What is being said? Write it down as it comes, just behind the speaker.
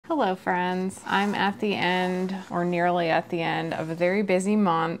Hello friends, I'm at the end, or nearly at the end, of a very busy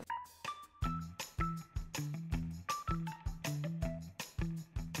month.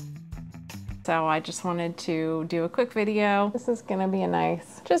 So I just wanted to do a quick video. This is gonna be a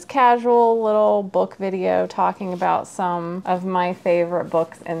nice, just casual little book video talking about some of my favorite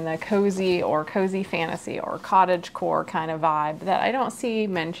books in the cozy or cozy fantasy or cottagecore kind of vibe that I don't see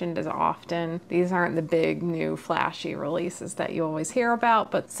mentioned as often. These aren't the big, new, flashy releases that you always hear about,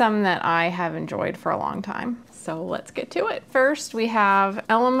 but some that I have enjoyed for a long time. So let's get to it. First, we have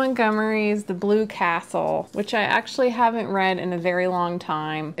Ellen Montgomery's The Blue Castle, which I actually haven't read in a very long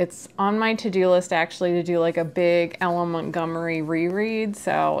time. It's on my to-do list actually to do like a big Ellen Montgomery reread.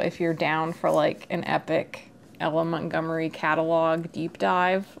 So if you're down for like an epic Ellen Montgomery catalog deep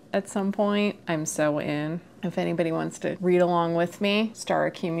dive at some point, I'm so in. If anybody wants to read along with me,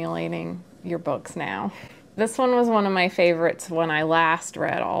 start accumulating your books now. This one was one of my favorites when I last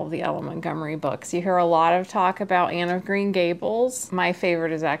read all the Ellen Montgomery books. You hear a lot of talk about Anne of Green Gables. My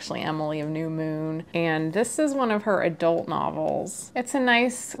favorite is actually Emily of New Moon, and this is one of her adult novels. It's a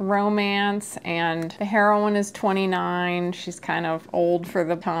nice romance, and the heroine is 29. She's kind of old for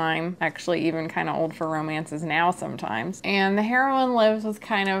the time, actually even kind of old for romances now sometimes. And the heroine lives with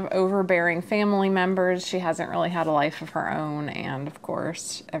kind of overbearing family members. She hasn't really had a life of her own, and of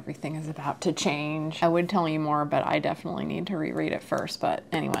course, everything is about to change. I would tell you more, but I definitely need to reread it first. But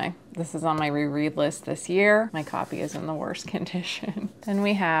anyway, this is on my reread list this year. My copy is in the worst condition. Then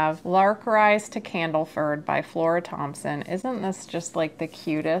we have Lark Rise to Candleford by Flora Thompson. Isn't this just like the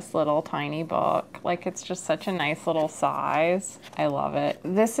cutest little tiny book? Like, it's just such a nice little size. I love it.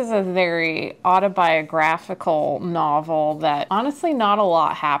 This is a very autobiographical novel that honestly not a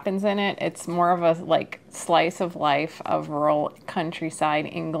lot happens in it. It's more of a like slice of life of rural countryside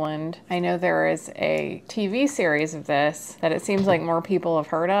England. I know there is a TV series of this that it seems like more people have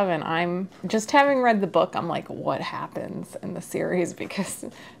heard of, and I'm just having read the book, I'm like, what happens in the series? Because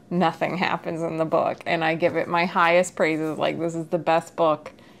nothing happens in the book, and I give it my highest praises. Like, this is the best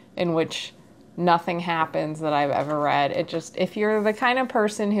book in which nothing happens that I've ever read. It just, if you're the kind of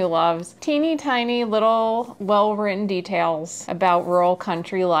person who loves teeny tiny little well-written details about rural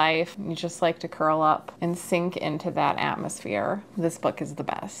country life, you just like to curl up and sink into that atmosphere, this book is the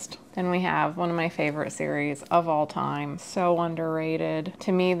best. Then we have one of my favorite series of all time, so underrated.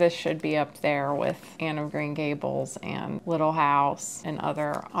 To me, this should be up there with Anne of Green Gables and Little House and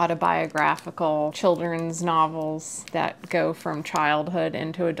other autobiographical children's novels that go from childhood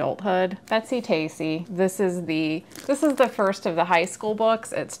into adulthood. Betsy-Tacy. This is the first of the high school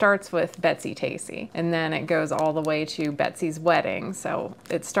books. It starts with Betsy-Tacy, and then it goes all the way to Betsy's wedding. So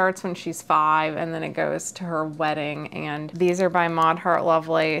it starts when she's 5, and then it goes to her wedding. And these are by Hart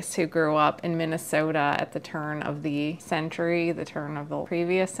Lovelace, who grew up in Minnesota at the turn of the century, the turn of the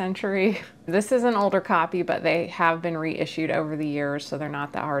previous century. This is an older copy, but they have been reissued over the years, so they're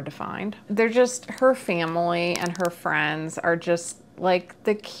not that hard to find. They're just, her family and her friends are just like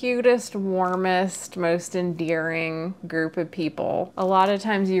the cutest, warmest, most endearing group of people. A lot of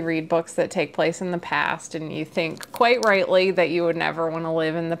times you read books that take place in the past and you think quite rightly that you would never want to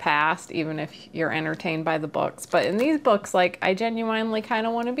live in the past, even if you're entertained by the books. But in these books, like, I genuinely kind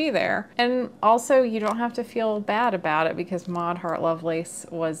of want to be there. And also, you don't have to feel bad about it because Hart Lovelace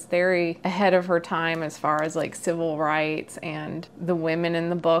was very ahead of her time as far as like civil rights, and the women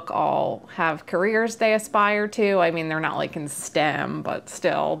in the book all have careers they aspire to. I mean, they're not like in STEM, but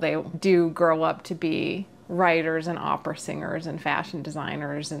still they do grow up to be writers and opera singers and fashion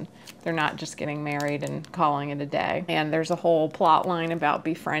designers, and they're not just getting married and calling it a day. And there's a whole plot line about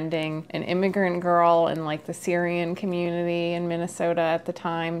befriending an immigrant girl in like the Syrian community in Minnesota at the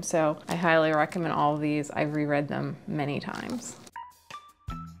time. So I highly recommend all of these. I've reread them many times.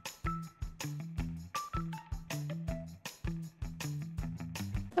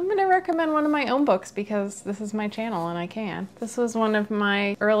 I'm gonna recommend one of my own books because this is my channel and I can. This was one of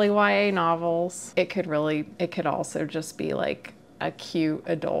my early YA novels. It could also just be like a cute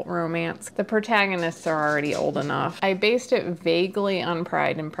adult romance. The protagonists are already old enough. I based it vaguely on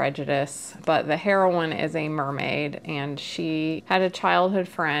Pride and Prejudice, but the heroine is a mermaid, and she had a childhood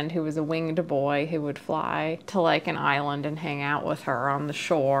friend who was a winged boy who would fly to like an island and hang out with her on the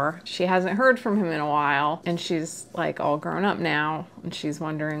shore. She hasn't heard from him in a while, and she's like all grown up now, and she's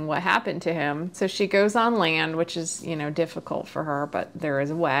wondering what happened to him. So she goes on land, which is, you know, difficult for her, but there is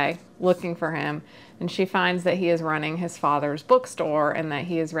a way, looking for him. and she finds that he is running his father's bookstore and that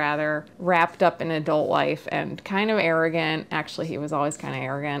he is rather wrapped up in adult life and kind of arrogant. Actually, he was always kind of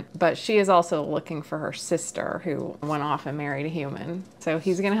arrogant, but she is also looking for her sister who went off and married a human. So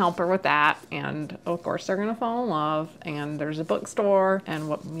he's going to help her with that, and of course they're going to fall in love, and there's a bookstore, and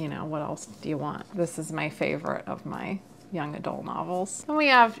what else do you want? This is my favorite of my young adult novels. And we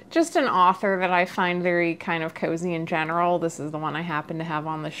have just an author that I find very kind of cozy in general. This is the one I happen to have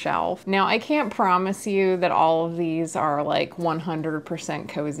on the shelf. Now, I can't promise you that all of these are like 100%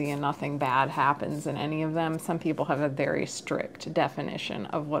 cozy and nothing bad happens in any of them. Some people have a very strict definition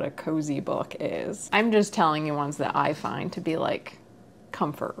of what a cozy book is. I'm just telling you ones that I find to be like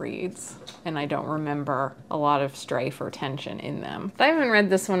comfort reads, and I don't remember a lot of strife or tension in them. I haven't read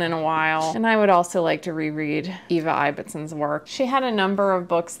this one in a while, and I would also like to reread Eva Ibbotson's work. She had a number of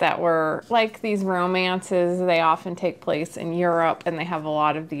books that were like these romances. They often take place in Europe, and they have a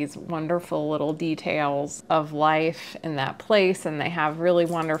lot of these wonderful little details of life in that place, and they have really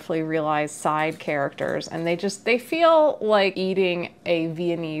wonderfully realized side characters, and they feel like eating a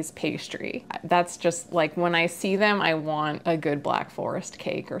Viennese pastry. That's just like, when I see them, I want a good Black Forest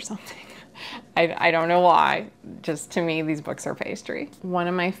cake or something. I don't know why. Just to me, these books are pastry. One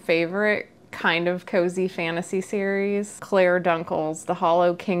of my favorite kind of cozy fantasy series, Clare Dunkle's The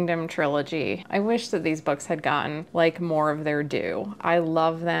Hollow Kingdom trilogy. I wish that these books had gotten like more of their due. I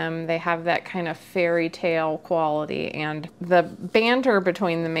love them. They have that kind of fairy tale quality, and the banter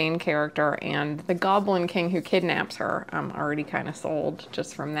between the main character and the Goblin King who kidnaps her, I'm already kind of sold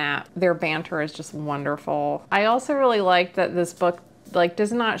just from that. Their banter is just wonderful. I also really like that this book like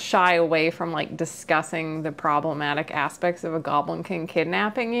does not shy away from like discussing the problematic aspects of a Goblin King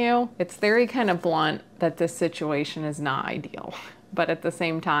kidnapping you. It's very kind of blunt that this situation is not ideal, but at the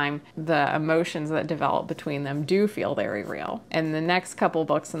same time, the emotions that develop between them do feel very real. And the next couple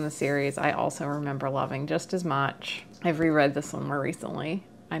books in the series, I also remember loving just as much. I've reread this one more recently.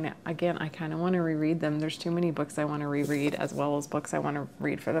 I know, again, I kind of want to reread them. There's too many books I want to reread, as well as books I want to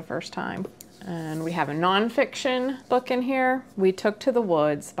read for the first time. And we have a nonfiction book in here, We Took to the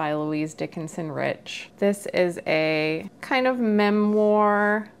Woods by Louise Dickinson Rich. This is a kind of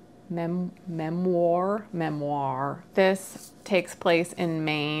memoir. This takes place in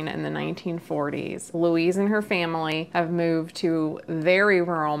Maine in the 1940s. Louise and her family have moved to very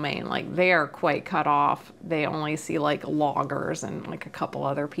rural Maine. Like, they are quite cut off. They only see like loggers and like a couple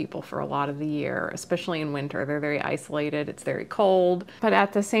other people for a lot of the year, especially in winter. They're very isolated. It's very cold. But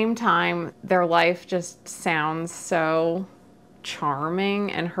at the same time, their life just sounds so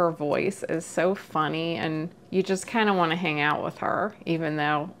charming, and her voice is so funny, and you just kind of want to hang out with her, even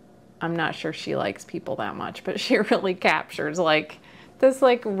though I'm not sure she likes people that much, but she really captures like this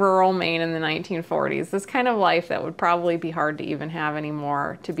like rural Maine in the 1940s, this kind of life that would probably be hard to even have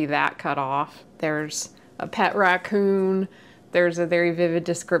anymore, to be that cut off. There's a pet raccoon. There's a very vivid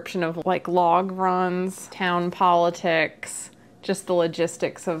description of like log runs, town politics, just the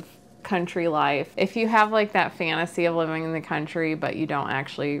logistics of country life. If you have like that fantasy of living in the country, but you don't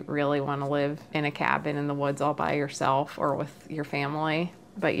actually really want to live in a cabin in the woods all by yourself or with your family,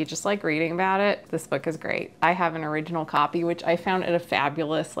 but you just like reading about it, this book is great. I have an original copy, which I found at a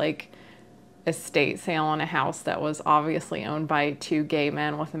fabulous like estate sale in a house that was obviously owned by two gay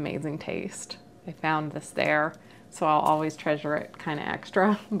men with amazing taste. I found this there, so I'll always treasure it kind of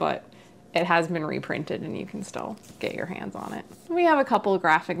extra, but it has been reprinted and you can still get your hands on it. We have a couple of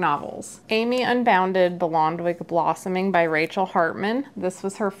graphic novels. Amy Unbounded, Belondweg Blossoming by Rachel Hartman. This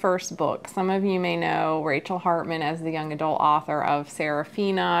was her first book. Some of you may know Rachel Hartman as the young adult author of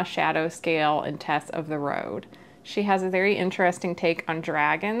Seraphina, Shadow Scale, and Tess of the Road. She has a very interesting take on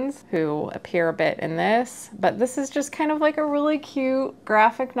dragons who appear a bit in this, but this is just kind of like a really cute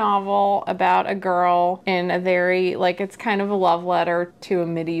graphic novel about a girl in a very, like, it's kind of a love letter to a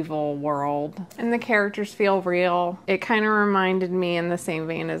medieval world. And the characters feel real. It kind of reminded me in the same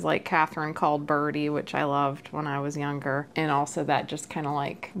vein as like Catherine Called Birdie, which I loved when I was younger, and also that just kind of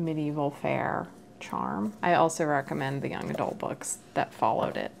like medieval fair charm. I also recommend the young adult books that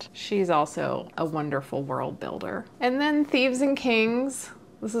followed it. She's also a wonderful world builder. And then Thieves Kings.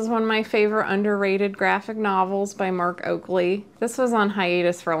 This is one of my favorite underrated graphic novels by Mark Oakley. This was on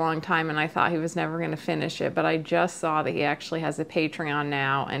hiatus for a long time and I thought he was never going to finish it, but I just saw that he actually has a Patreon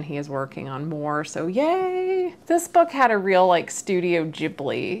now and he is working on more, so yay! This book had a real like Studio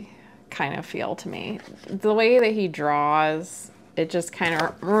Ghibli kind of feel to me. The way that he draws, it just kind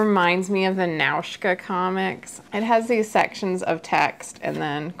of reminds me of the Naushka comics. It has these sections of text and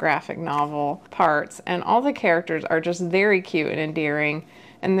then graphic novel parts, and all the characters are just very cute and endearing.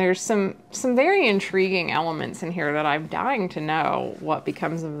 And there's some very intriguing elements in here that I'm dying to know what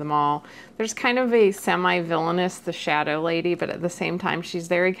becomes of them all. There's kind of a semi-villainous, the Shadow Lady, but at the same time, she's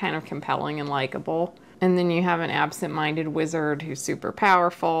very kind of compelling and likable. And then you have an absent-minded wizard who's super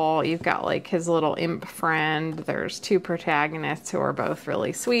powerful. You've got like his little imp friend. There's two protagonists who are both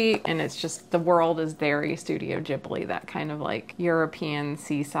really sweet. And it's just, the world is very Studio Ghibli, that kind of like European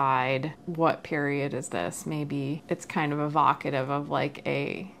seaside. What period is this? Maybe it's kind of evocative of like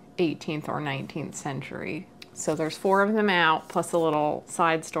a 18th or 19th century. So there's 4 of them out, plus a little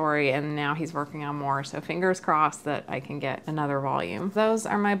side story, and now he's working on more. So fingers crossed that I can get another volume. Those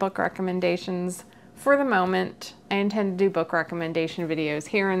are my book recommendations. For the moment, I intend to do book recommendation videos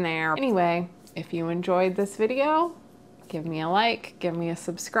here and there. Anyway, if you enjoyed this video, give me a like, give me a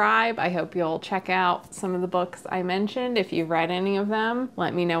subscribe. I hope you'll check out some of the books I mentioned. If you've read any of them,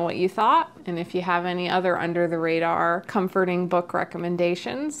 let me know what you thought. And if you have any other under the radar comforting book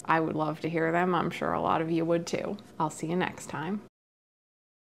recommendations, I would love to hear them. I'm sure a lot of you would too. I'll see you next time.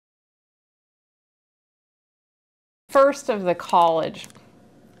 First of the college.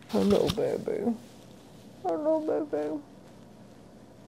 Hello, baby. Hello, baby.